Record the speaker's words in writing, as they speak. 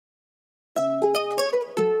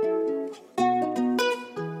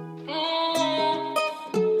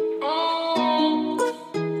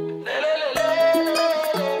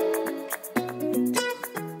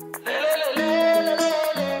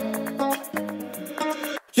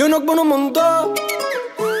Jo nuk bënu munda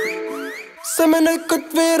se me nej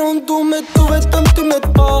këtë verën du me tu vetëm ty me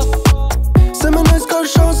t'pa. Se me nej s'ka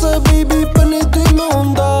shanse baby për një ty me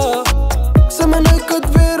unda. Se me nej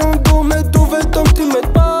këtë verën du me tu vetëm ty me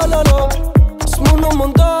t'pa la la. S'mu në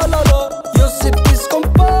munda la la. Jo si pis kom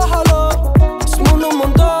pa hala. S'mu në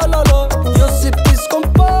munda la la. Jo si pis kom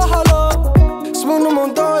pa hala. S'mu në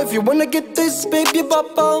munda. If you wanna get this baby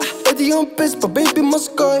papa Edi jom pis po baby mos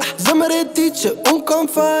koj. Zemër e ti që unë kam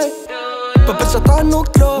faj. Po përsa ta nuk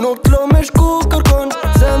t'lo me shku kërkon.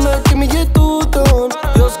 Zemër kemi jetu të on.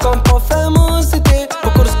 Jo s'kam pa femën si ti, po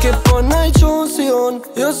kur s'ke po nej qon si on.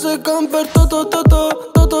 Jo se kam për to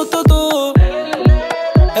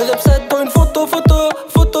edhe pse t'bojnë foto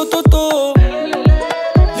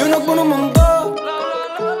Jo nuk bënu munda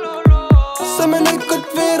se me nej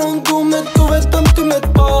këtë verën du me tu vetëm ty me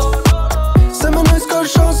t'pa. Se me nej s'ka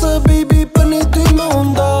shanse baby për një ty me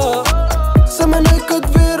unda. Se me nej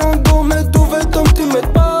këtë verën du me tu vetëm ty me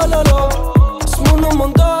t'pa la la. S'mu në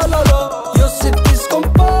munda la la. Jo si pis kom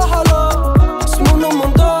pa hala. S'mu në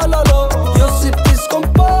munda la la. Jo si pis kom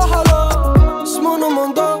pa hala. S'mu në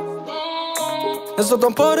munda. Nëse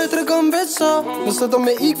do m'pare t'regam veca. Nëse do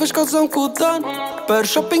me ik vesh ka zëm ku dan.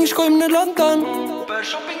 Për shopping shkojmë në London.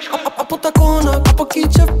 Apo takona, apo ki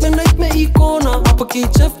qef me nejt me ikona. Apo ki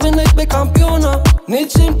qef me nejt me kampiona.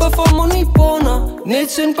 100 pa famo një pona.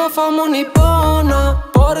 100 pa famo një pona.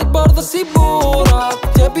 Paret bardha si bora.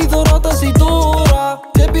 Tjepi dhurata si dora.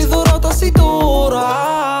 Tjepi dhurata si dora.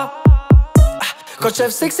 Ka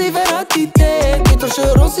qef seksi veratitet. Kitër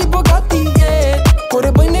shëron si bogati jet. Kur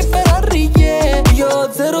e bëjnë i Ferrari jet. Jo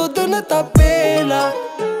zero dë në tabela.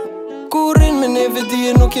 Kurin me neve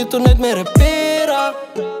dhije nuk jetu net me repera.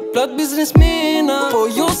 Plat biznesmena. Po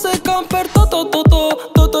jo se kam për to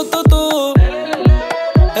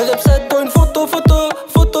Edhe pse t'bojnë foto